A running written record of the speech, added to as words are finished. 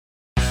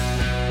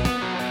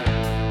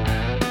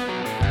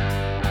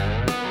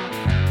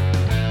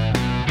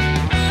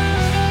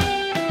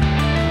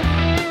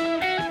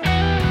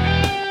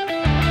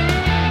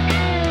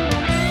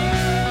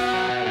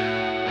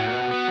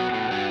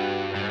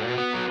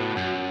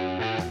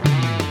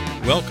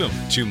Welcome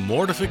to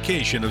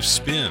Mortification of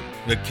Spin,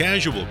 the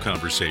casual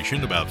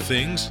conversation about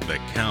things that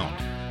count,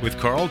 with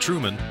Carl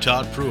Trueman,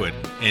 Todd Pruitt,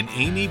 and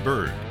Amy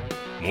Bird.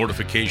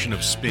 Mortification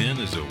of Spin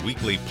is a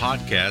weekly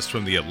podcast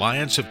from the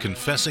Alliance of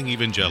Confessing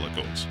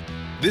Evangelicals.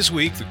 This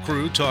week, the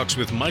crew talks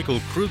with Melissa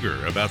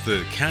Kruger about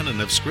the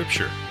Canon of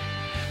Scripture.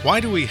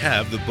 Why do we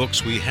have the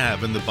books we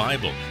have in the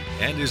Bible?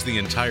 And is the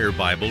entire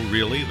Bible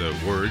really the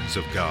words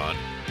of God?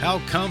 How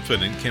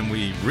confident can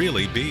we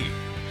really be?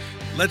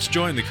 Let's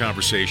join the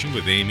conversation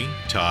with Amy,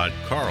 Todd,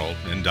 Carl,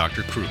 and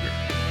Dr. Kruger.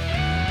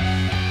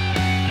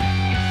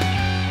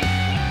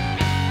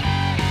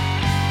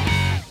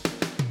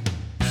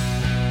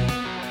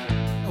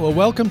 Well,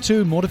 welcome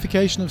to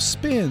Mortification of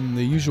Spin.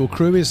 The usual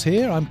crew is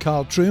here. I'm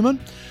Carl Trueman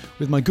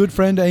with my good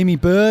friend Amy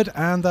Bird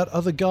and that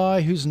other guy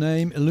whose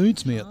name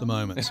eludes me at the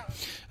moment.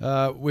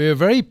 We're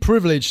very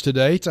privileged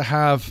today to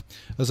have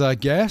as our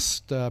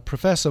guest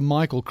Professor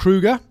Melissa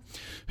Kruger,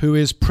 who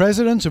is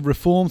president of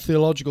Reformed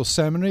Theological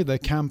Seminary, their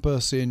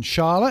campus in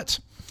Charlotte,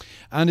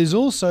 and is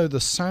also the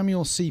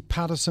Samuel C.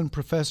 Patterson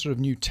Professor of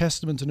New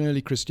Testament and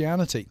Early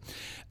Christianity,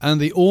 and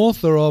the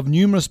author of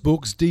numerous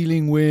books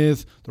dealing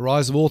with the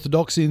rise of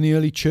orthodoxy in the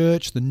early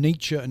church, the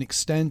nature and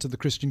extent of the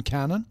Christian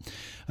canon,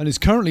 and is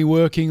currently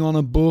working on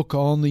a book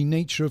on the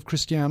nature of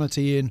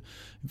Christianity in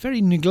a very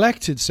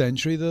neglected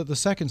century, the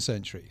second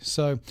century.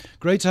 So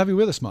great to have you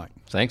with us, Mike.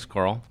 Thanks,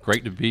 Carl.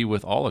 Great to be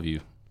with all of you.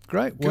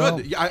 Great. Well,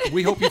 good.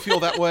 We hope you feel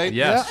that way.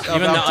 Yes. Yeah.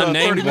 Even the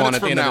unnamed one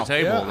at the end of the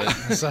table. Yeah.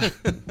 So,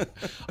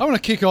 I want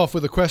to kick off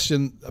with a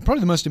question, probably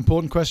the most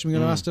important question we're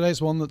going to ask today.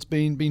 It's one that's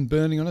been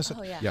burning on us.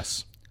 Oh, yeah.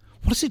 Yes.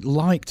 What is it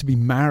like to be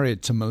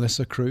married to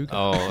Melissa Kruger?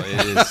 Oh,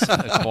 it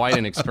is quite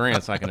an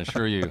experience, I can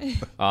assure you.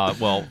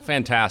 Well,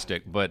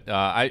 fantastic. But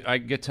I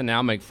get to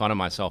now make fun of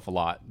myself a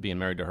lot being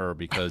married to her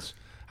because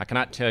I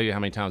cannot tell you how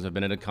many times I've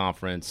been at a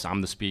conference,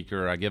 I'm the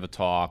speaker, I give a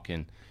talk,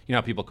 and you know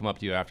how people come up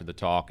to you after the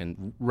talk,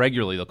 and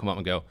regularly they'll come up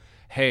and go,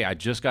 "Hey, I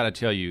just got to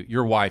tell you,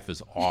 your wife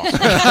is awesome."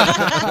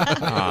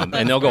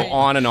 And they'll go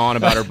on and on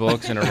about her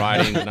books and her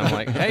writings, and I'm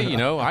like, "Hey, you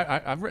know,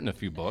 I've written a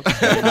few books.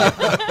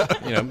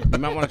 You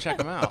might want to check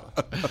them out."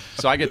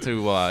 So I get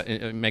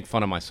to make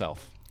fun of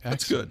myself.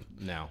 That's good.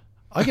 Now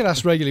I get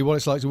asked regularly what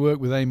it's like to work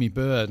with Amy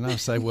Bird, and I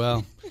say,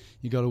 "Well,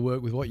 you got to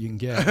work with what you can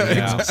get."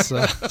 Yeah.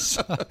 So.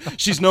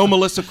 She's no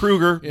Melissa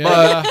Kruger,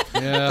 yeah,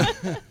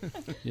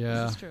 but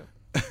yeah. That's true.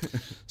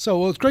 So,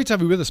 well, it's great to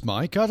have you with us,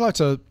 Mike. I'd like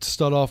to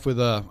start off with,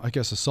 a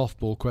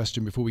softball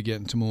question before we get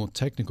into more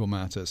technical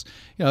matters.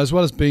 You know, as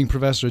well as being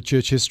professor of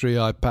church history,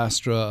 I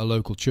pastor a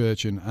local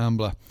church in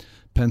Ambler,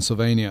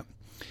 Pennsylvania.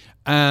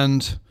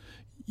 And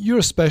you're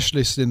a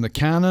specialist in the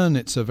canon.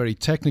 It's a very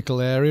technical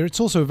area. It's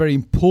also a very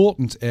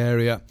important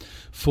area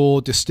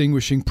for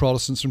distinguishing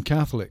Protestants from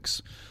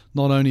Catholics.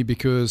 Not only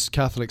because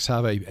Catholics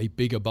have a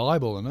bigger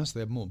Bible than us,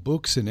 they have more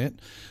books in it,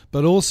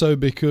 but also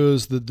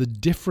because the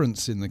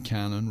difference in the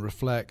canon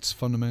reflects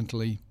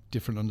fundamentally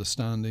different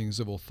understandings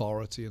of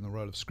authority and the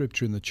role of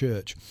Scripture in the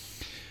church.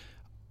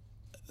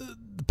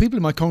 The people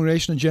in my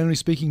congregation are generally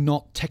speaking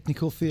not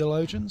technical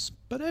theologians,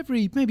 but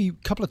maybe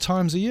a couple of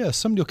times a year,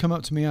 somebody will come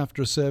up to me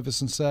after a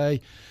service and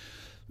say,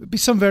 there'll be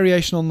some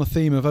variation on the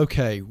theme of,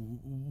 okay,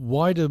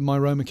 why do my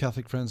Roman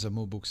Catholic friends have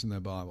more books in their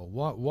Bible?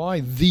 Why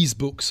these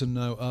books and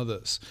no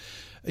others?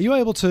 Are you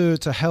able to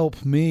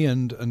help me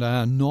and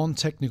our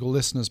non-technical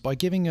listeners by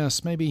giving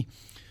us maybe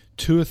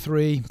 2 or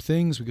 3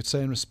 things we could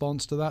say in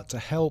response to that to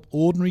help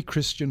ordinary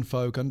Christian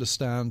folk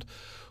understand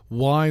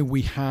why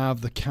we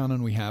have the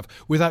canon we have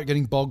without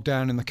getting bogged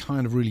down in the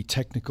kind of really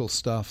technical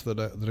stuff that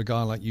a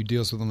guy like you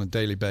deals with on a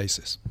daily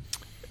basis?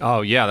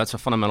 Oh, yeah, that's a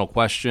fundamental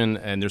question,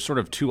 and there's sort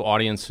of 2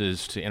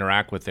 audiences to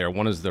interact with there.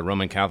 One is the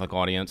Roman Catholic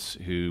audience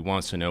who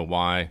wants to know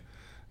why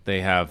they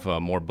have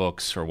more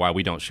books or why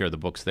we don't share the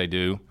books they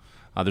do.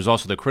 There's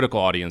also the critical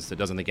audience that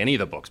doesn't think any of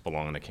the books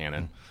belong in the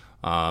canon.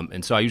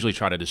 And so I usually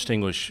try to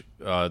distinguish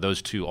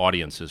those 2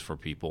 audiences for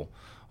people.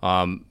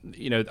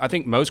 I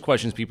think most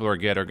questions people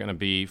get are going to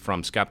be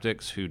from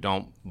skeptics who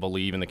don't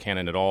believe in the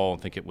canon at all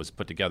and think it was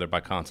put together by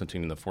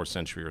Constantine in the 4th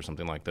century or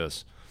something like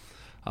this.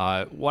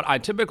 What I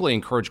typically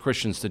encourage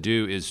Christians to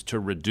do is to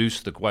reduce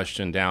the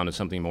question down to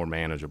something more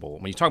manageable.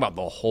 When you talk about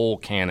the whole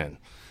canon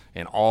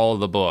and all of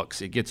the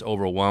books, it gets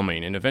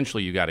overwhelming, and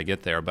eventually you got to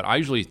get there. But I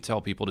usually tell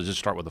people to just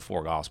start with the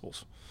 4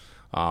 Gospels.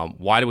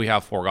 Why do we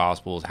have 4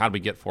 Gospels? How do we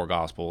get 4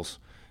 Gospels?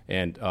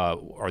 And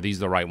are these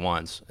the right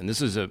ones? And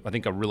this is, I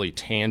think, a really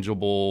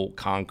tangible,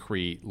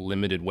 concrete,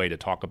 limited way to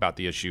talk about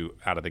the issue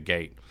out of the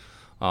gate.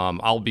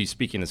 I'll be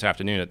speaking this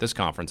afternoon at this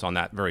conference on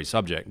that very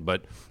subject.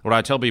 But what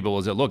I tell people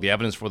is that, look, the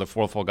evidence for the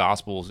 4 full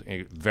Gospels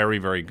is very,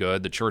 very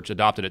good. The church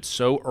adopted it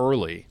so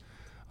early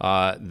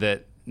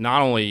that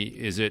not only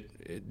is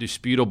it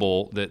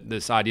disputable that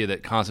this idea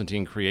that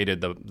Constantine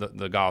created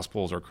the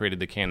Gospels or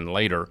created the canon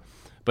later,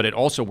 but it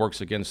also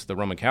works against the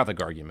Roman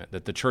Catholic argument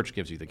that the church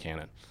gives you the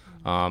canon.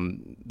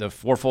 The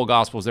 4 full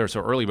Gospels there so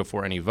early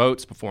before any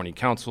votes, before any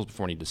councils,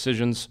 before any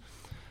decisions.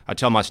 I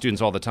tell my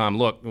students all the time,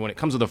 look, when it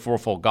comes to the 4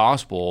 full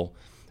Gospel,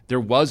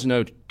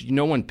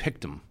 no one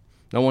picked them.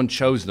 No one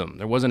chose them.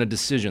 There wasn't a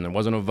decision. There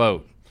wasn't a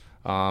vote.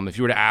 If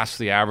you were to ask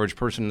the average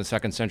person in the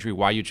 2nd century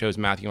why you chose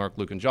Matthew, Mark,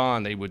 Luke, and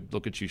John, they would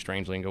look at you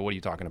strangely and go, what are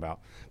you talking about?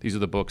 These are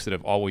the books that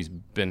have always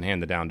been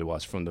handed down to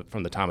us from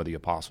the time of the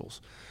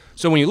apostles.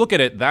 So when you look at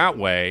it that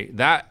way,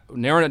 that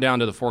narrowing it down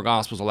to the 4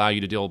 Gospels allow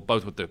you to deal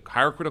both with the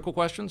higher critical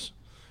questions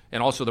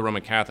and also the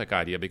Roman Catholic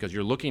idea, because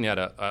you're looking at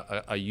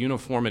a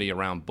uniformity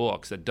around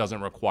books that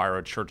doesn't require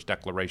a church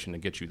declaration to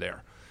get you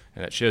there.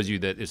 And that shows you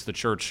that it's the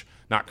church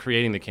not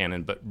creating the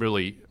canon, but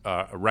really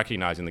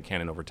recognizing the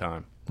canon over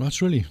time.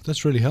 That's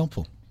really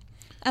helpful.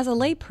 As a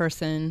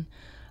layperson,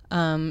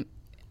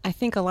 I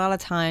think a lot of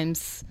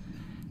times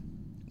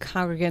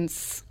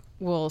congregants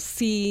will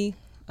see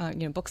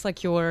books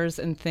like yours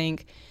and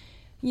think,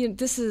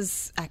 this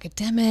is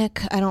academic.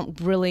 I don't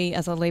really,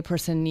 as a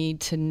layperson, need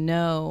to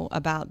know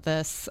about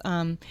this.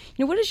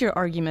 What is your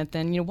argument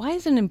then? Why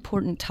is it an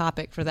important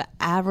topic for the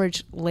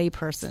average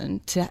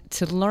layperson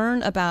to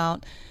learn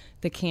about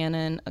the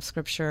canon of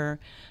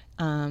Scripture,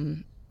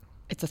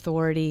 its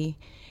authority,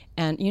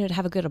 and to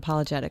have a good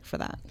apologetic for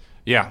that?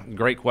 Yeah,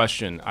 great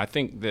question. I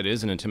think that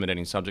is an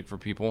intimidating subject for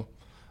people.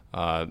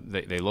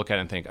 They look at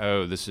it and think,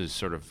 oh, this is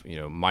sort of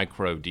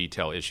micro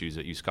detail issues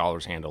that you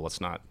scholars handle.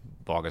 Let's not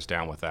bog us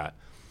down with that.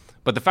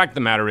 But the fact of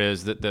the matter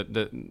is that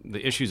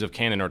the issues of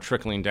canon are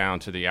trickling down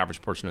to the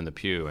average person in the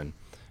pew, and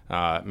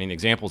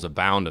examples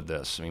abound of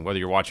this. Whether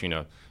you're watching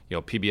a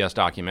PBS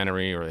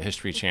documentary or a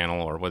History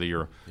Channel, or whether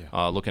you're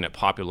looking at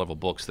popular level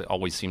books that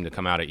always seem to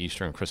come out at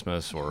Easter and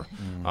Christmas, or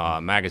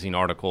magazine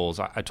articles.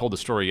 I told the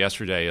story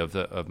yesterday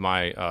of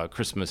my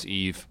Christmas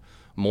Eve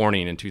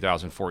morning in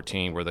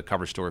 2014, where the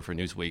cover story for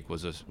Newsweek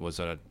was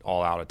an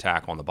all-out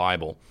attack on the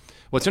Bible.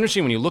 What's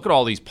interesting, when you look at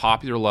all these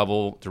popular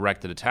level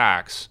directed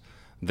attacks,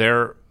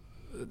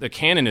 the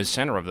canon is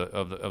center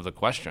of the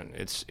question.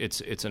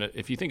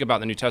 If you think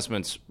about the New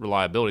Testament's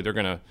reliability, they're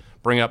going to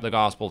bring up the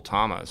Gospel of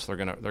Thomas. They're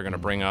going to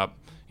bring up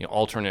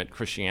alternate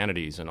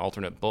Christianities and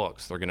alternate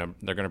books. They're going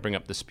to bring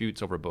up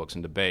disputes over books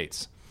and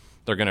debates.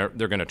 They're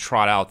going to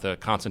trot out the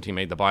Constantine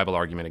made the Bible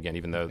argument again,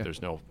 even though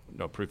there's no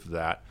proof of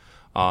that.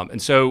 And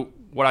so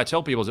what I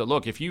tell people is that,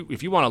 look, if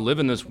you want to live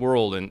in this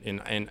world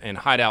and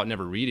hide out and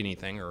never read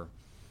anything or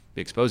be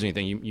exposed to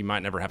anything, you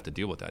might never have to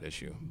deal with that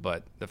issue.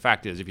 But the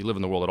fact is, if you live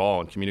in the world at all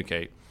and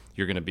communicate,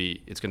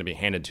 it's going to be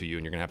handed to you,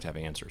 and you're going to have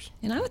answers.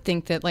 And I would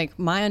think that,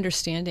 my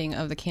understanding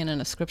of the canon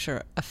of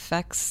Scripture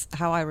affects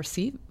how I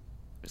receive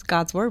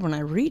God's Word when I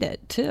read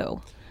it,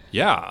 too.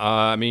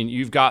 Yeah.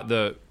 You've got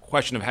the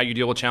question of how you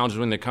deal with challenges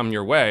when they come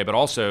your way, but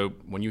also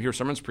when you hear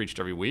sermons preached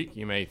every week,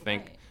 you may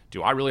think,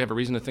 do I really have a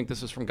reason to think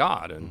this is from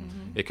God?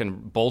 And it can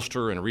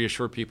bolster and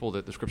reassure people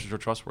that the Scriptures are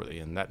trustworthy,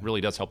 and that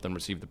really does help them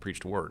receive the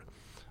preached Word.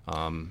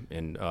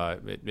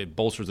 It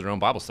bolsters their own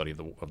Bible study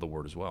of the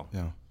Word as well.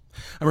 Yeah.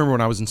 I remember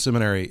when I was in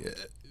seminary,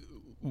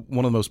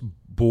 one of the most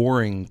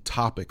boring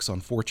topics,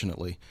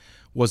 unfortunately,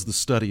 was the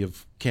study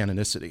of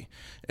canonicity.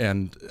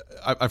 And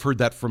I've heard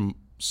that from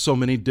so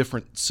many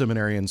different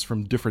seminarians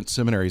from different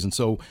seminaries. And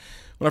so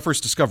when I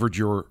first discovered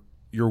your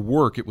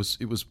work, it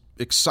was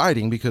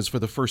exciting, because for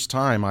the first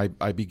time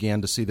I began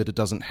to see that it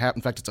doesn't happen.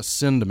 In fact, it's a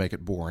sin to make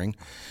it boring.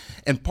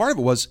 And part of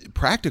it was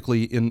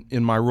practically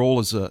in my role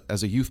as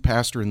a youth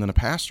pastor and then a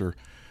pastor,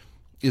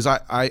 is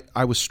I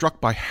was struck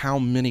by how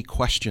many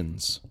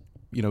questions,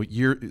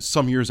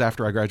 some years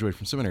after I graduated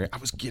from seminary, I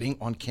was getting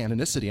on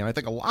canonicity. And I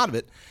think a lot of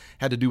it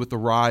had to do with the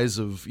rise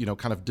of,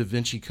 kind of Da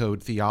Vinci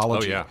Code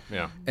theology. Oh,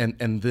 yeah.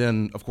 And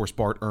then, of course,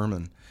 Bart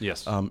Ehrman.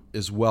 Yes.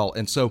 As well.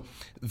 And so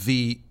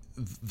the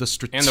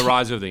and the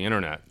rise of the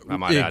internet, I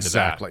might add to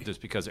Exactly. that,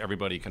 just because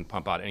everybody can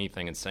pump out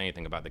anything and say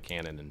anything about the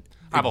canon. And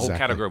I have a whole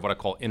category of what I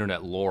call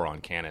internet lore on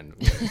canon,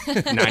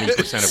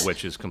 90% of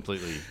which is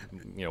completely,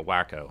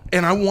 wacko.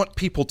 And I want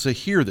people to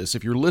hear this.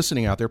 If you're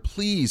listening out there,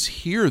 please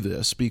hear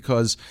this,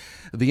 because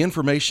the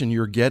information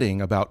you're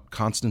getting about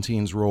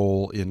Constantine's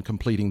role in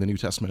completing the New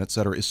Testament, et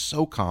cetera, is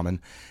so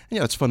common,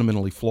 and it's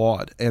fundamentally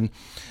flawed. And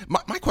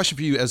my question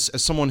for you, as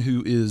someone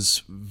who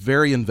is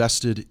very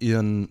invested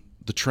in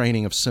the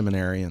training of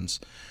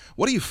seminarians,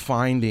 what are you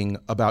finding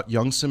about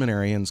young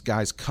seminarians,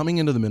 guys coming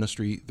into the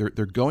ministry,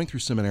 they're going through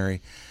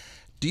seminary?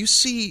 Do you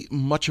see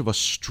much of a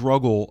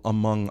struggle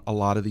among a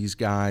lot of these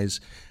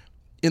guys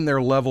in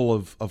their level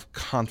of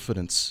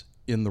confidence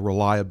in the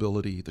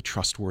reliability, the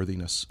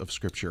trustworthiness of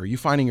Scripture? Are you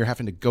finding you're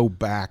having to go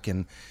back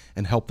and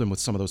help them with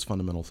some of those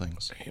fundamental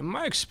things?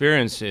 My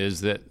experience is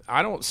that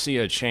I don't see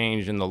a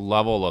change in the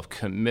level of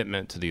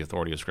commitment to the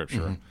authority of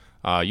Scripture.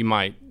 You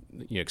might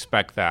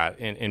expect that,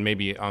 and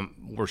maybe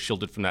we're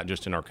shielded from that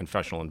just in our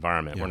confessional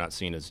environment. Yeah. We're not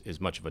seeing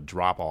as much of a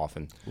drop-off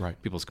in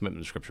people's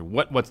commitment to Scripture.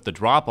 What's the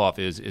drop-off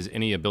is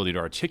any ability to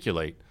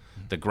articulate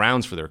the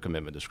grounds for their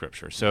commitment to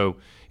Scripture. So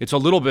it's a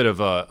little bit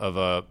of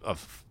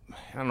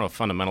I don't know if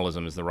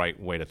fundamentalism is the right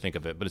way to think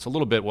of it, but it's a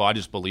little bit, well, I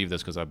just believe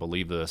this because I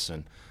believe this,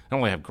 and I don't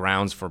really have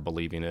grounds for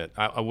believing it.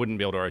 I wouldn't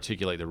be able to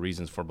articulate the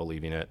reasons for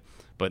believing it,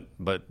 but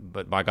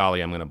by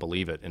golly, I'm going to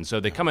believe it. And so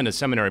they come into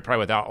seminary probably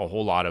without a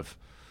whole lot of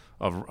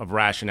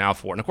rationale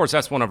for it. And of course,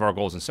 that's one of our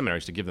goals in seminary,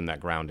 is to give them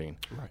that grounding.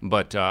 Right.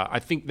 But I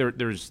think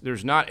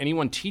there's not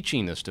anyone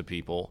teaching this to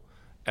people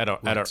at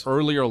an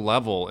earlier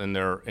level in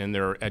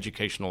their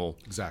educational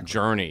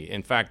journey.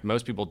 In fact,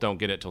 most people don't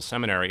get it till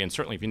seminary, and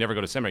certainly if you never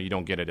go to seminary, you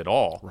don't get it at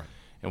all. Right.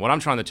 And what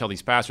I'm trying to tell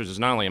these pastors is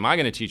not only am I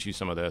going to teach you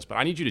some of this, but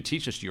I need you to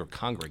teach this to your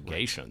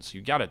congregations. Right.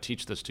 You've got to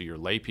teach this to your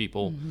lay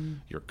people,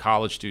 your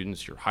college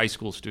students, your high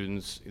school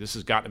students. This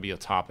has got to be a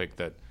topic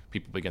that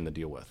people begin to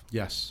deal with.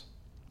 Yes.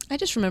 I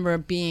just remember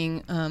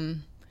being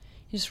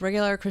just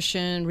regular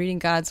Christian, reading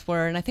God's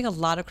Word, and I think a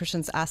lot of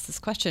Christians ask this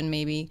question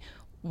maybe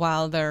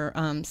while they're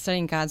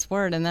studying God's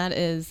Word, and that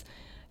is,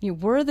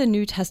 were the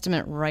New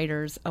Testament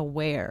writers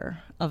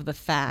aware of the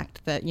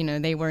fact that,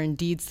 they were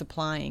indeed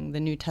supplying the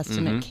New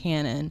Testament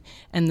canon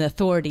and the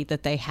authority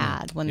that they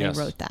had when they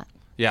wrote that?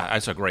 Yeah,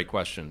 that's a great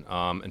question.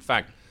 In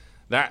fact,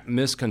 that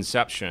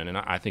misconception, and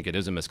I think it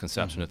is a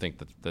misconception to think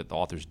that the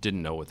authors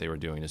didn't know what they were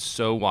doing, is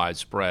so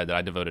widespread that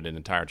I devoted an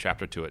entire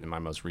chapter to it in my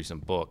most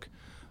recent book,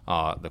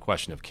 The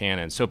Question of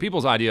Canon. So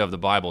people's idea of the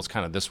Bible is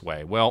kind of this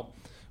way. Well,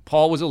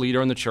 Paul was a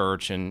leader in the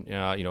church and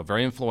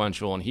very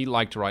influential, and he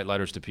liked to write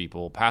letters to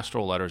people,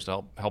 pastoral letters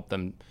to help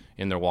them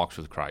in their walks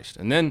with Christ.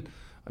 And then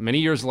many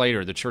years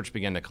later, the church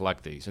began to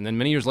collect these. And then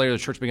many years later, the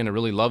church began to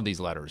really love these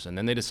letters. And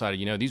then they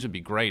decided, these would be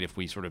great if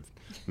we sort of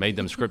made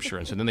them Scripture.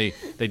 And so then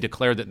they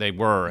declared that they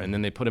were, and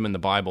then they put them in the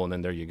Bible, and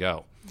then there you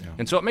go. Yeah.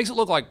 And so it makes it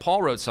look like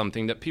Paul wrote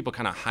something that people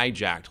kind of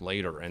hijacked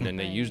later, and then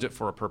they used it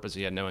for a purpose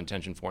he had no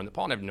intention for, and that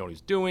Paul never knew what he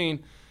was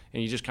doing.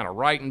 And you just kind of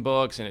write in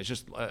books, and it's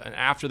just an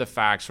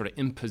after-the-fact sort of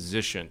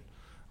imposition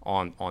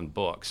on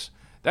books.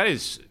 That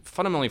is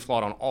fundamentally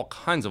flawed on all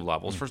kinds of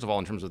levels. First of all,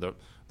 in terms of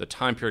the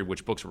time period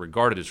which books were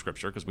regarded as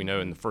Scripture, because we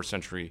know in the first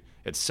century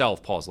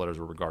itself, Paul's letters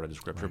were regarded as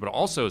Scripture, but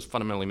also is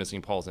fundamentally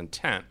missing Paul's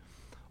intent.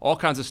 All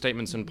kinds of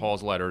statements in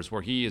Paul's letters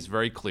where he is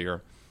very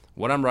clear,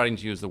 what I'm writing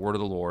to you is the word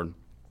of the Lord.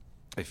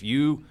 If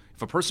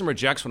a person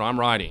rejects what I'm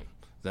writing,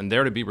 then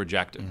they're to be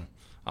rejected.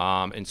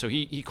 And so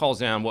he calls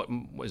down what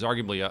is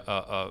arguably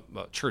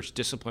a church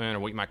discipline, or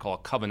what you might call a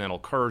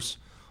covenantal curse,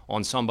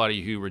 on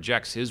somebody who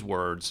rejects his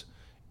words,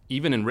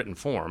 even in written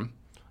form,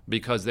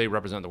 because they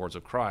represent the words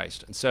of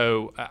Christ. And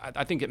so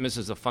I think it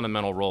misses a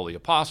fundamental role of the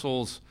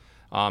apostles,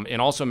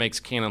 and also makes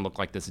canon look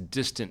like this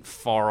distant,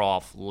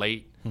 far-off,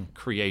 late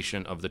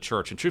creation of the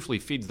church, and truthfully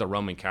feeds the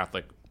Roman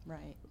Catholic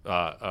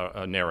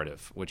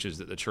narrative, which is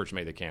that the church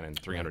made the canon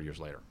 300 years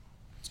later.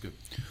 That's good.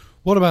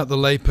 What about the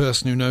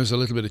layperson who knows a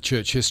little bit of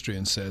church history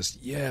and says,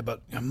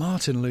 but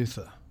Martin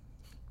Luther,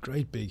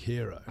 great big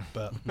hero,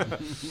 but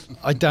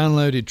I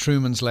downloaded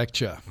Truman's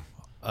lecture,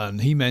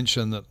 and he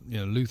mentioned that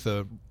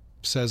Luther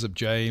says of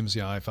James,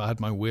 if I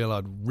had my will,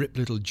 I'd rip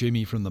little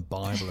Jimmy from the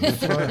Bible and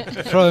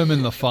throw him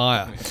in the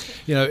fire.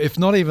 If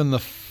not even the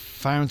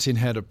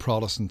fountainhead of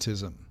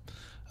Protestantism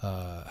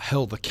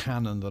held the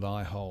canon that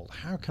I hold,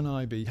 how can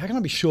I be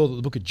sure that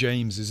the book of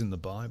James is in the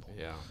Bible?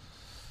 Yeah.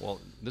 Well,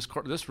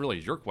 this really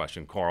is your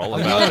question, Carl,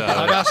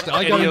 about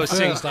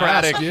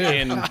idiosyncratic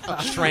and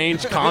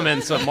strange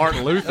comments of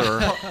Martin Luther.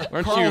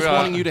 Carl's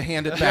wanting you to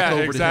hand it back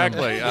over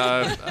exactly.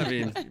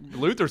 to him.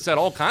 Luther said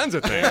all kinds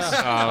of things.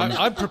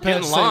 I'm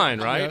prepared in line,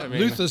 right?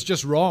 Luther's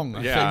just wrong.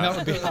 I think that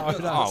would be how I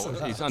would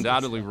answer he's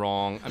undoubtedly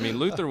wrong.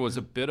 Luther was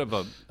a bit of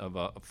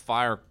a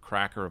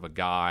firecracker of a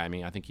guy.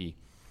 I think he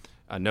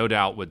no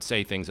doubt would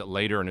say things that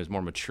later in his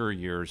more mature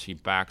years he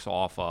backs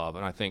off of.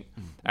 And I think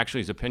actually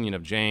his opinion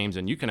of James,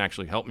 and you can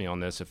actually help me on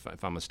this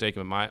if I'm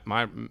mistaken, but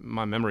my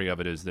memory of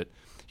it is that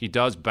he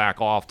does back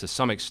off to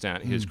some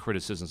extent his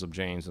criticisms of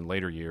James in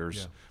later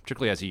years,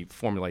 particularly as he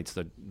formulates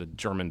the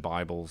German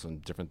Bibles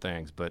and different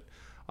things. But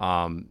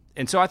and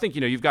so I think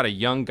you've got a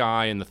young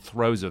guy in the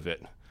throes of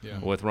it.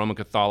 With Roman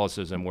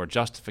Catholicism, where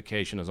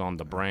justification is on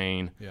the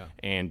brain,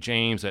 and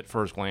James at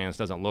first glance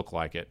doesn't look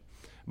like it.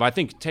 But I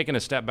think taking a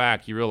step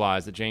back, you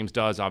realize that James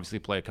does obviously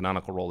play a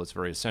canonical role that's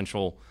very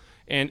essential.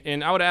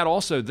 And I would add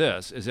also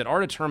this, is that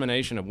our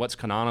determination of what's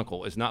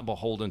canonical is not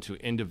beholden to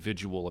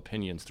individual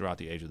opinions throughout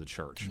the age of the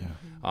church.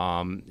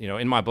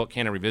 In my book,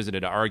 Canon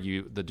Revisited, I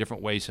argue the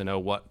different ways to know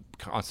what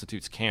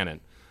constitutes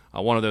canon.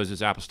 One of those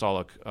is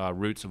apostolic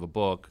roots of a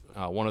book.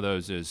 One of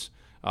those is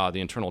the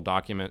internal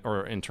document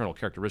or internal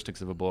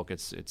characteristics of a book.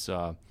 It's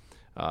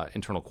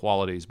internal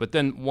qualities. But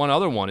then one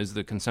other one is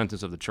the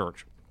consensus of the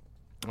church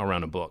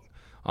around a book.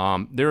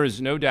 There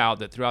is no doubt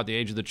that throughout the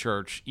age of the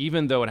church,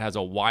 even though it has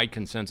a wide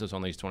consensus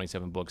on these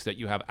 27 books, that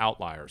you have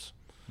outliers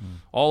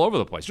all over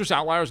the place. There's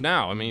outliers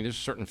now. There's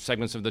certain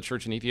segments of the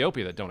church in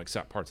Ethiopia that don't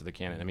accept parts of the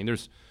canon.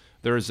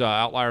 There's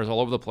outliers all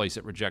over the place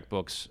that reject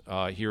books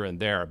here and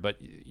there. But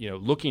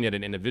looking at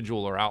an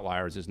individual or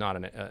outliers is not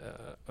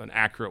an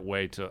accurate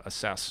way to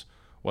assess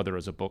whether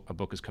a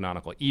book is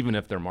canonical, even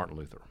if they're Martin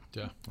Luther.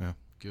 Yeah.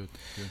 Good.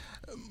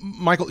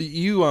 Michael,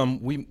 you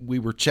we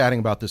were chatting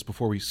about this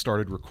before we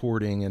started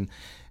recording, and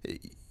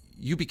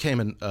you became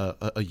a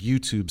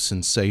YouTube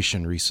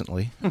sensation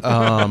recently.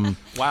 Wow,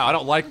 I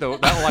don't like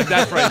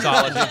that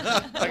phraseology.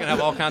 I can have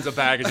all kinds of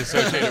baggage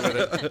associated with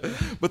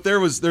it. But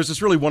there's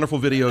this really wonderful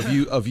video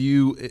of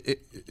you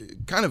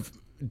kind of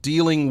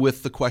dealing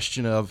with the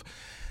question of,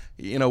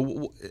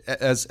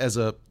 as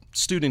a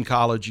student in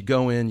college, you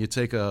go in, you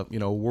take a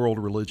world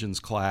religions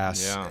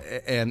class,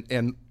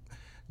 and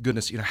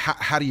goodness,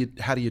 how do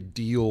you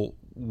deal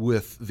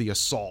with the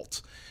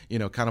assault,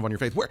 kind of on your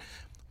faith?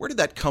 Where did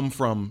that come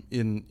from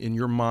in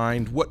your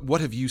mind?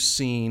 What have you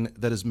seen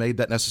that has made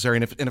that necessary?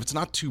 And if it's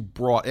not too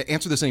broad,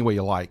 answer this any way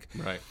you like.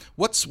 Right.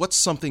 What's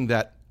something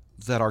that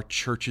our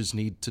churches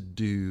need to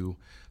do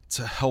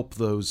to help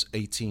those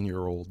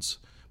 18-year-olds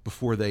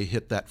before they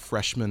hit that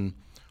freshman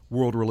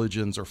world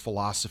religions or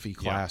philosophy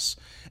class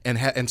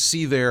and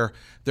see their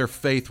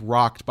faith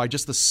rocked by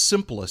just the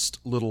simplest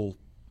little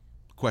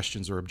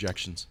questions or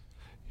objections?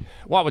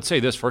 Well, I would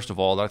say this, first of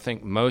all, that I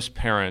think most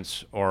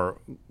parents are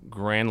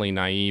grandly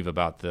naive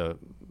about the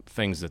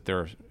things that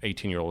their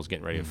 18-year-old is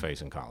getting ready to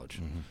face in college.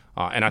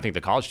 And I think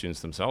the college students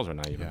themselves are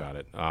naive about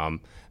it.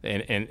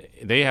 And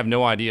they have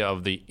no idea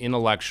of the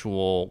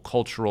intellectual,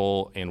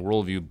 cultural, and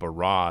worldview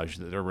barrage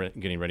that they're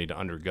getting ready to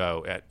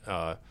undergo at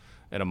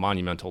a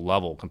monumental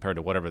level compared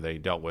to whatever they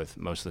dealt with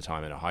most of the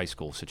time in a high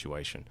school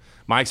situation.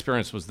 My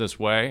experience was this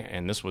way,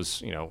 and this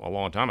was a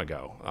long time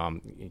ago.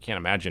 You can't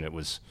imagine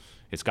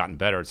it's gotten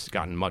better. It's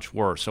gotten much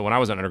worse. So when I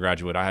was an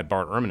undergraduate, I had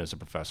Bart Ehrman as a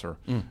professor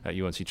at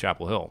UNC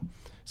Chapel Hill.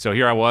 So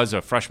here I was,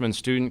 a freshman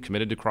student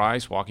committed to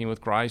Christ, walking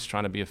with Christ,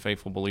 trying to be a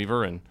faithful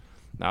believer, and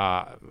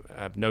I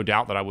have no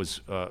doubt that I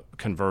was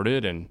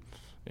converted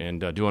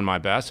and doing my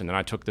best. And then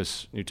I took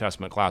this New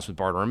Testament class with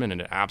Bart Ehrman, and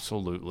it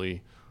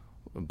absolutely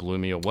blew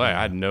me away.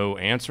 I had no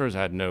answers.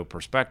 I had no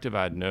perspective.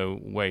 I had no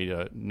way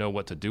to know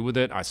what to do with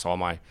it. I saw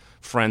my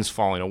friends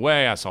falling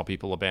away. I saw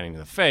people abandoning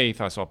the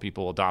faith. I saw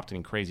people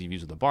adopting crazy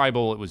views of the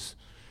Bible. It was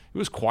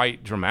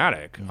quite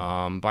dramatic.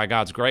 By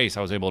God's grace,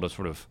 I was able to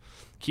sort of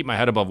keep my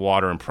head above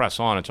water and press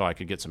on until I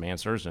could get some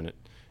answers, and it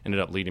ended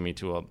up leading me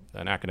to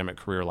an academic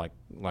career like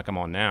I'm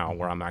on now,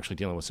 where I'm actually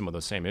dealing with some of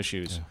those same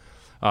issues.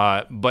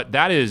 But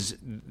that is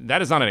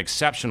not an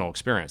exceptional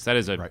experience. That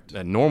is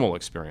a normal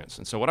experience.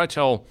 And so what I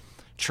tell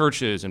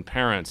churches and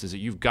parents is that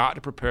you've got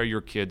to prepare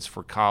your kids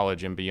for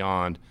college and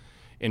beyond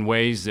in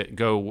ways that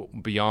go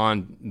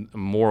beyond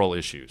moral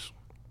issues.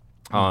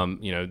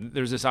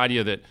 There's this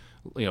idea that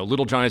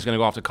little Johnny's going to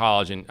go off to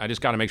college, and I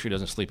just got to make sure he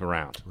doesn't sleep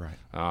around. Right.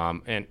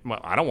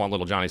 I don't want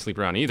little Johnny to sleep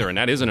around either, and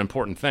that is an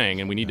important thing,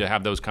 and we need to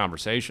have those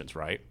conversations,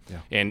 right? Yeah.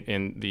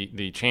 And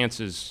the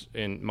chances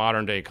in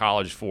modern day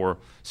college for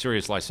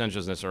serious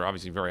licentiousness are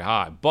obviously very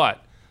high,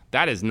 but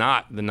that is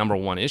not the number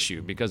one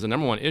issue, because the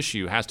number one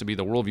issue has to be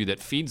the worldview that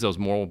feeds those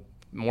moral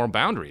moral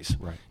boundaries.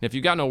 Right. And if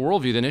you've got no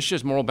worldview, then it's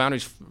just moral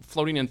boundaries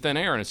floating in thin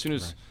air. And as soon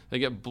as they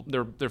get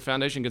their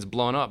foundation gets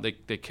blown up, they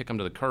kick them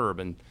to the curb.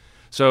 And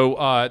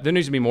so there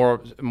needs to be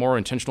more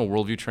intentional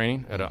worldview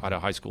training at a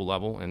high school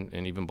level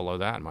and even below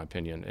that, in my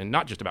opinion. And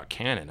not just about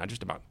canon, not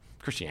just about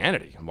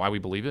Christianity and why we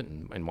believe it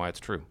and why it's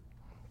true.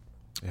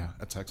 Yeah,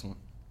 that's excellent.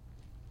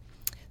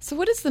 So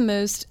what is the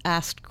most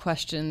asked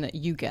question that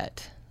you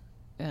get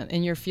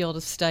in your field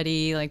of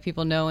study, like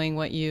people knowing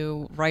what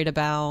you write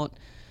about?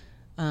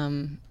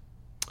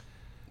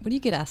 What do you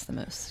get asked the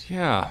most?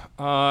 Yeah.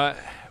 Well,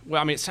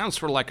 I mean, it sounds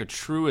sort of like a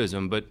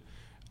truism, but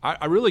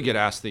I really get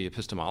asked the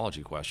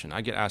epistemology question.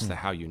 I get asked the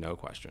how you know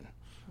question.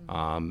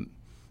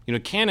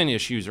 Canon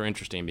issues are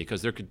interesting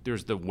because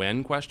there's the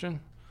when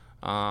question.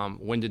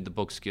 When did the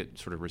books get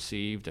sort of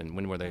received and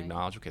when were they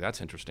acknowledged? Okay,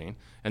 that's interesting.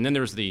 And then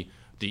there's the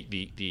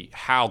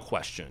how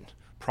question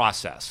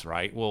process,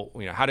 right? Well,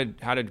 how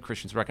did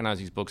Christians recognize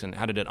these books and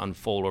how did it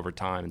unfold over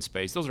time and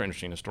space? Those are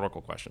interesting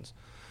historical questions.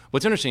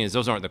 What's interesting is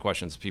those aren't the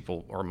questions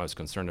people are most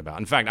concerned about.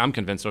 In fact, I'm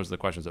convinced those are the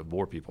questions that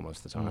bore people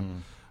most of the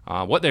time.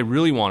 What they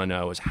really want to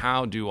know is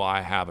how do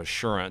I have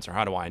assurance or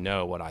how do I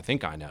know what I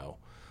think I know?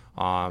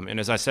 And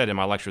as I said in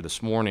my lecture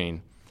this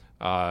morning,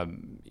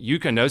 you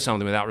can know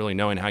something without really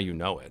knowing how you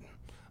know it.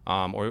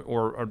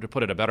 Or to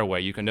put it a better way,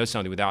 you can know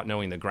something without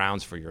knowing the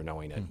grounds for your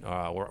knowing it,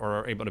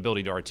 or an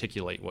ability to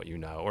articulate what you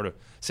know. Or to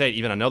say it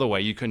even another way,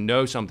 you can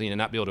know something and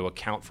not be able to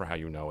account for how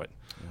you know it.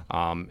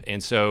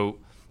 And so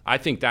I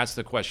think that's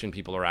the question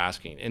people are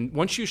asking. And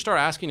once you start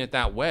asking it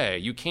that way,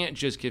 you can't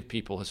just give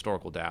people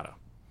historical data.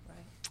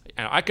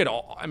 And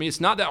it's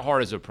not that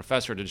hard as a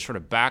professor to just sort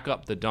of back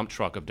up the dump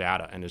truck of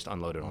data and just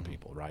unload it on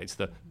people, right? It's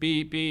the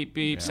beep, beep,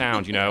 beep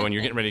sound, and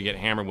you're getting ready to get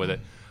hammered with it.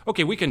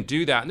 Okay, we can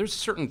do that, and there's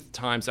certain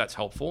times that's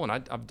helpful, and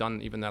I've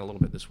done even that a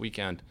little bit this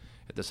weekend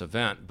at this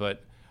event,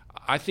 but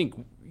I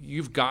think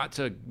you've got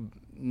to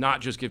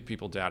not just give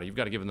people data, you've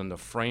got to give them the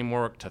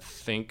framework to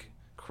think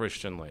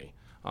Christianly,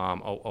 a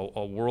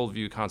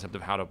worldview concept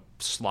of how to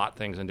slot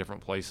things in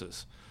different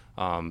places,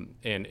 and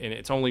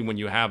it's only when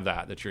you have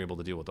that you're able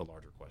to deal with the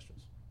larger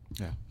questions.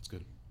 Yeah, that's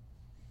good.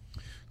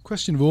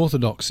 Question of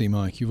orthodoxy,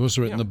 Mike. You've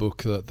also written the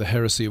book, The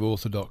Heresy of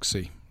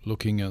Orthodoxy,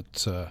 looking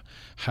at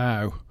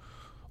how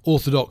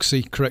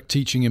orthodoxy, correct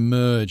teaching,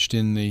 emerged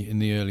in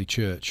the early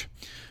church.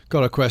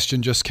 Got a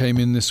question just came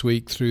in this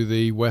week through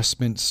the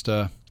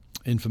Westminster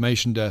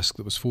information desk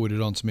that was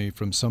forwarded on to me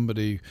from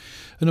somebody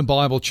in a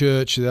Bible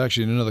church. They're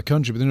actually in another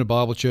country, but in a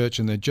Bible church,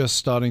 and they're just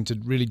starting to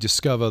really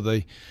discover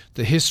the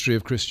history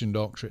of Christian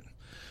doctrine.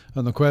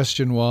 And the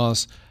question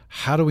was,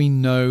 how do we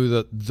know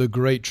that the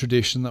great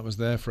tradition, that was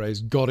their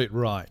phrase, got it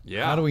right?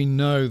 Yeah. How do we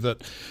know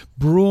that,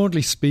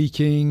 broadly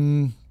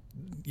speaking,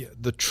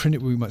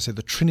 we might say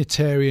the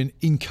Trinitarian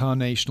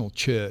incarnational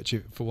church,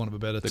 for want of a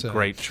better term. The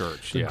great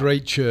church. The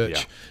great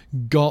church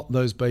got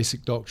those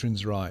basic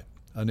doctrines right.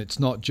 And it's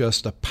not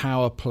just a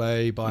power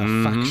play by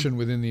a faction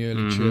within the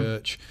early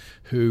church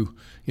who,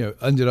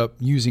 ended up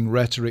using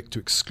rhetoric to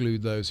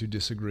exclude those who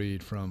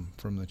disagreed from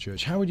the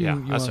church. How would you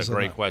answer that? That's a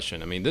great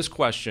question. I mean, this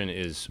question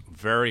is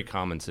very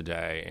common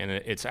today, and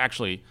it's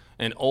actually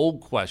an old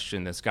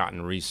question that's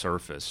gotten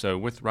resurfaced. So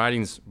with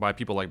writings by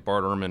people like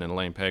Bart Ehrman and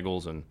Elaine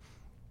Pagels and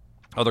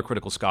other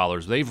critical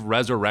scholars, they've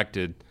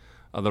resurrected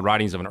the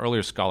writings of an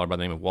earlier scholar by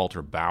the name of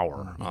Walter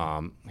Bauer,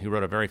 who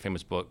wrote a very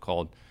famous book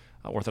called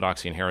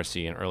Orthodoxy and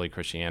Heresy in Early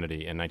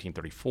Christianity in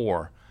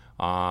 1934.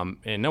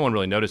 And no one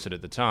really noticed it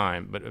at the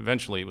time, but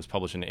eventually it was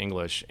published into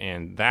English,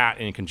 and that,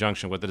 in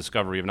conjunction with the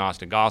discovery of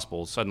Gnostic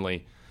Gospels,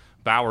 suddenly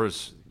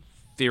Bauer's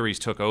theories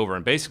took over.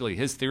 And basically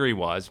his theory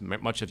was,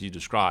 much as you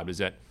described, is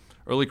that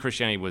early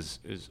Christianity was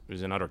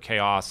in utter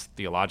chaos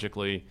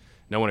theologically.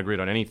 No one agreed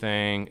on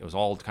anything. It was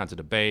all kinds of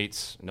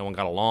debates. No one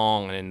got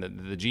along, and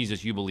the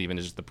Jesus you believe in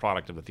is just the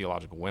product of the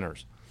theological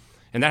winners.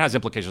 And that has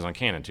implications on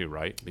canon too,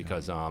 right?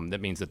 Because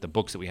that means that the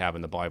books that we have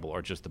in the Bible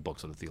are just the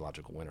books of the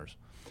theological winners.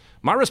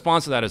 My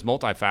response to that is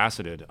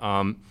multifaceted.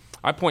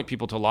 I point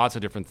people to lots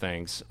of different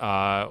things.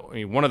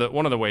 One of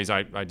the ways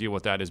I deal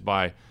with that is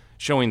by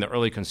showing the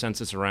early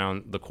consensus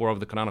around the core of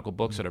the canonical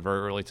books at a very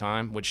early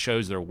time, which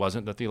shows there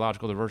wasn't the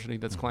theological diversity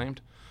that's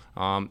claimed.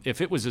 If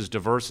it was as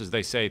diverse as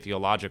they say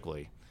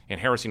theologically, and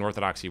heresy and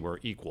orthodoxy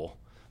were equal,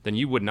 then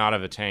you would not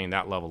have attained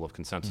that level of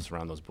consensus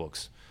around those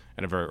books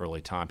at a very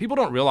early time. People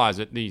don't realize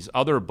that these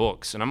other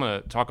books, and I'm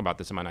going to talk about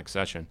this in my next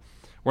session,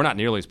 were not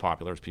nearly as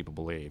popular as people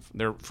believe.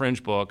 They're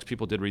fringe books.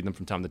 People did read them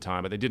from time to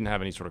time, but they didn't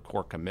have any sort of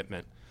core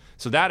commitment.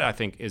 So that, I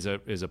think, is a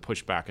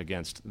pushback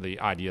against the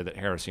idea that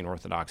heresy and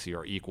orthodoxy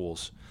are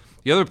equals.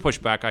 The other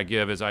pushback I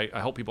give is I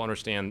help people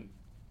understand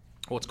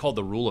what's called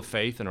the rule of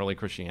faith in early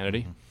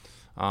Christianity.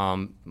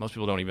 Most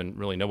people don't even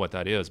really know what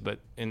that is, but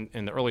in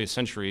the earliest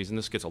centuries, and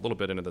this gets a little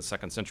bit into the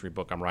second century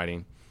book I'm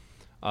writing,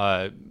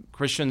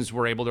 Christians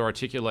were able to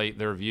articulate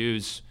their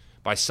views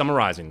by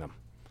summarizing them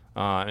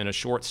in a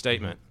short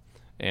statement.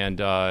 And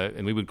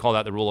we would call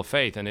that the rule of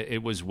faith. And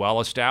it was well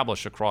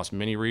established across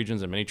many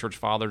regions and many church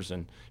fathers,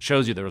 and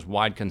shows you there was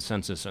wide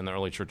consensus in the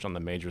early church on the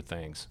major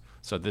things.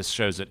 So this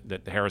shows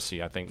that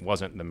heresy, I think,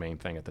 wasn't the main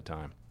thing at the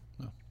time.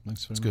 Oh,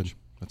 thanks very much. Good.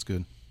 That's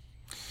good.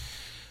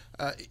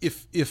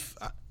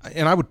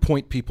 And I would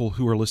point people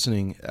who are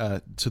listening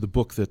to the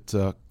book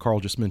that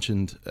Carl just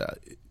mentioned.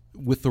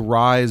 With the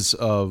rise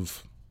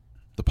of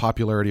the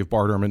popularity of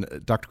Bart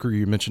Ehrman, Dr. Kruger,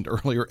 you mentioned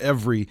earlier,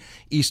 every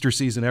Easter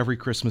season, every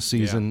Christmas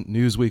season,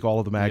 Newsweek, all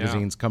of the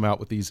magazines come out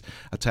with these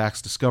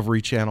attacks.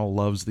 Discovery Channel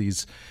loves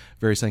these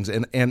various things.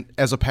 And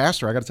as a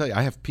pastor, I got to tell you,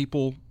 I have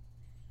people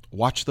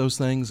watch those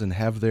things and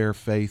have their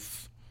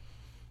faith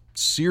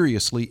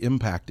seriously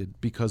impacted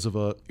because of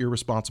a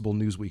irresponsible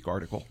Newsweek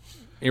article.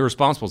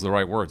 Irresponsible is the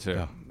right word,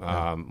 too.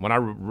 Yeah. When I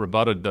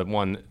rebutted the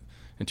one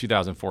in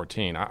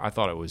 2014, I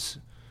thought it was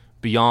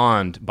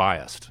beyond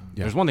biased.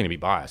 Yeah. There's one thing to be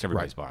biased.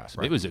 Everybody's biased.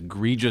 Right. It was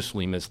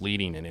egregiously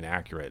misleading and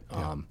inaccurate.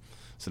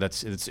 So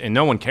it's and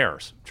no one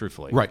cares,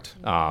 truthfully. Right.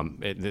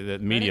 The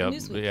media,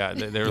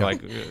 they're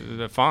like,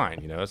 they're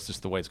fine. That's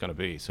just the way it's going to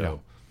be.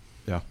 So,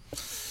 yeah.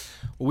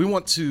 Well, we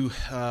want to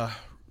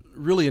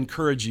really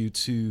encourage you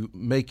to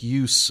make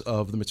use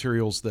of the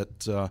materials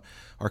that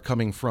are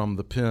coming from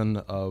the pen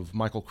of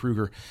Michael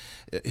Kruger.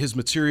 His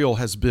material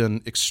has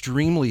been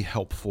extremely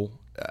helpful.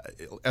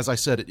 As I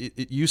said,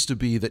 it used to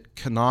be that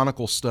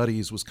canonical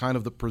studies was kind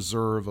of the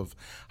preserve of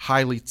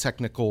highly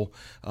technical,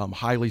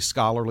 highly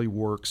scholarly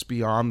works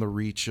beyond the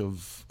reach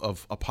of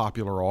a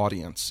popular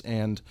audience.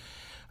 And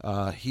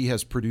he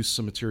has produced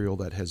some material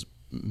that has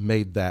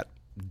made that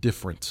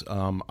different.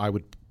 I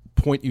would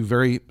point you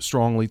very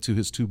strongly to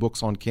his two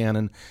books on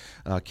canon,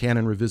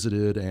 Canon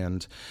Revisited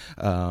and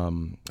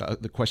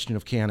The Question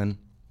of Canon.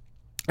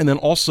 And then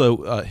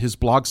also his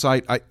blog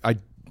site. I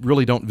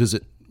really don't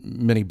visit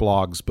many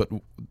blogs, but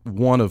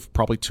one of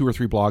probably 2 or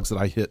 3 blogs that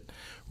I hit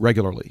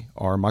regularly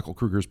are Michael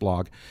Kruger's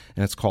blog,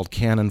 and it's called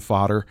Canon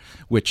Fodder,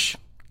 which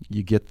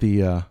you get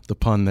the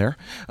pun there,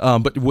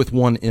 but with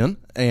one N,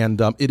 and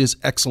it is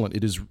excellent.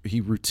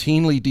 He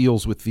routinely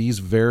deals with these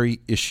very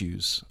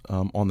issues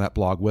on that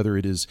blog, whether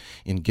it is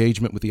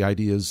engagement with the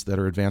ideas that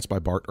are advanced by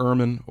Bart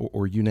Ehrman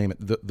or you name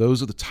it.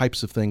 Those are the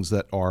types of things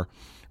that are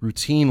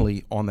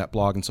routinely on that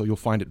blog, and so you'll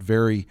find it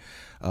very,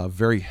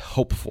 very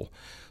helpful.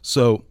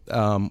 So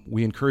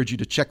we encourage you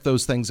to check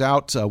those things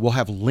out. We'll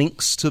have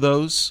links to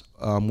those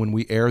when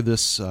we air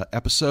this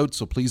episode.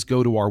 So please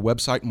go to our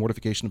website,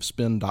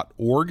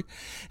 mortificationofspin.org,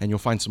 and you'll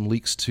find some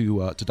links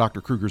to Dr.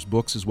 Kruger's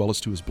books as well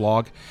as to his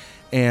blog.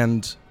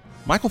 And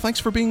Michael, thanks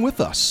for being with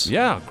us.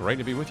 Yeah, great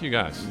to be with you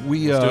guys.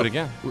 Let's do it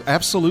again.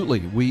 Absolutely.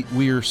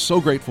 We are so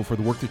grateful for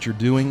the work that you're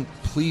doing.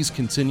 Please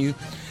continue.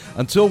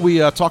 Until we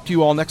talk to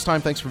you all next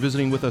time, thanks for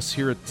visiting with us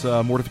here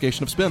at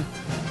Mortification of Spin.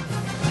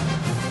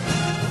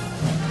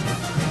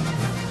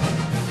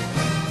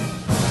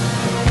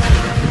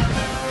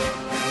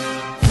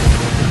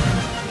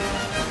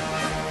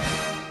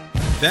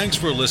 Thanks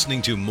for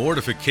listening to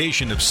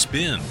Mortification of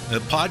Spin, a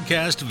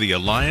podcast of the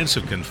Alliance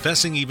of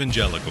Confessing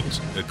Evangelicals,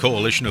 a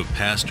coalition of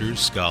pastors,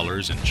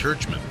 scholars, and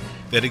churchmen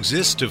that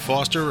exists to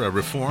foster a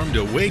reformed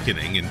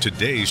awakening in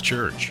today's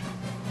church.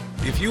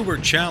 If you were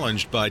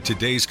challenged by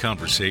today's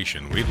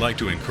conversation, we'd like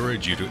to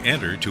encourage you to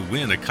enter to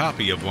win a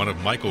copy of one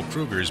of Michael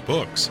Kruger's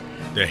books,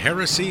 The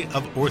Heresy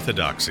of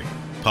Orthodoxy,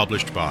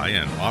 published by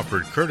and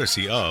offered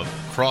courtesy of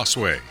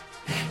Crossway.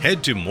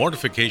 Head to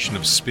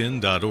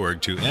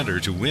mortificationofspin.org to enter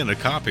to win a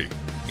copy.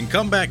 And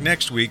come back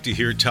next week to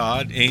hear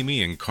Todd,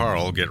 Amy, and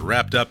Carl get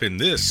wrapped up in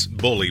this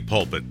bully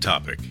pulpit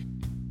topic.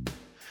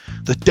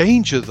 The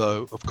danger,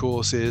 though, of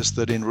course, is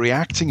that in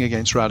reacting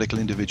against radical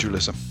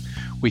individualism,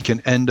 we can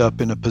end up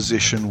in a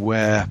position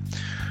where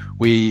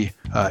we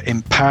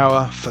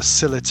empower,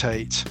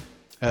 facilitate,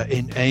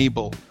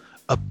 enable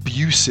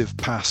abusive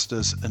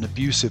pastors and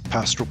abusive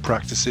pastoral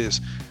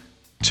practices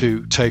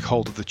to take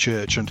hold of the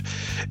church. And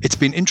it's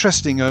been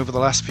interesting over the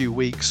last few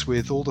weeks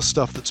with all the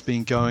stuff that's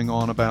been going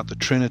on about the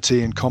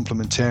Trinity and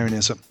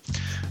complementarianism.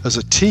 As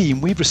a team,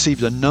 we've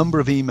received a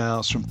number of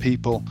emails from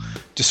people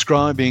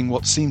describing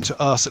what seemed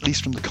to us, at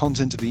least from the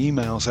content of the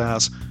emails,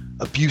 as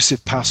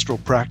abusive pastoral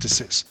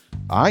practices.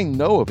 I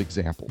know of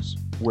examples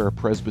where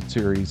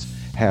presbyteries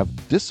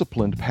have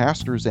disciplined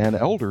pastors and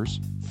elders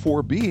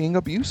for being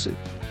abusive.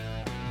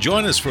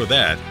 Join us for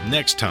that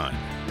next time,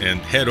 and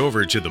head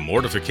over to the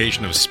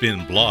Mortification of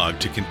Spin blog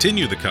to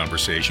continue the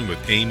conversation with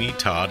Amy,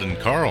 Todd, and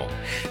Carl.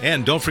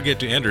 And don't forget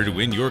to enter to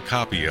win your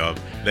copy of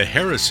The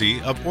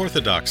Heresy of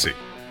Orthodoxy.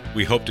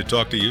 We hope to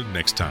talk to you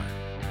next time.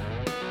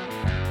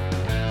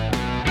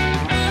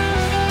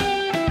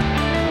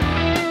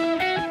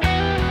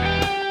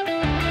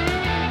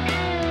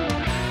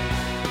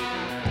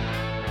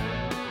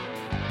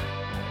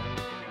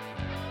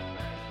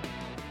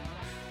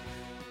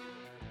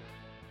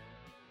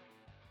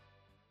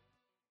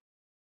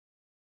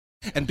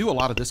 And do a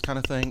lot of this kind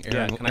of thing.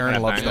 Aaron, can I Aaron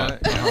kinda loves bang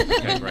that.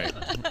 Okay, great.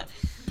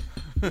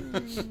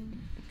 Kind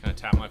of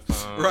tap my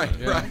phone. Right.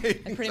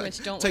 I pretty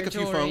much don't take wear a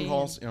few jewelry. phone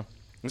calls. Yeah.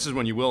 This is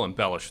when you will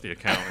embellish the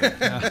account.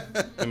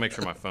 Let me make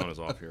sure my phone is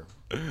off here.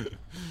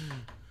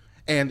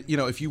 And, you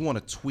know, if you want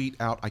to tweet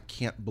out, I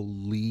can't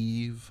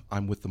believe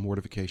I'm with the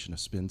Mortification of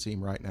Spin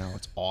team right now.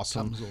 It's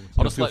awesome.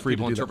 I'll just feel let free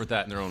people to do interpret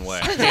that in their own way.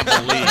 I can't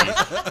believe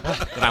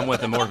that I'm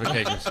with the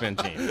Mortification Spin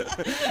team.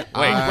 Wait,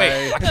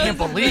 I can't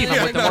believe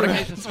I'm with the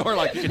Mortification Spin. It's more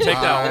like you can take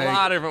that a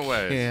lot of different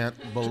ways.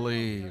 Can't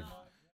believe.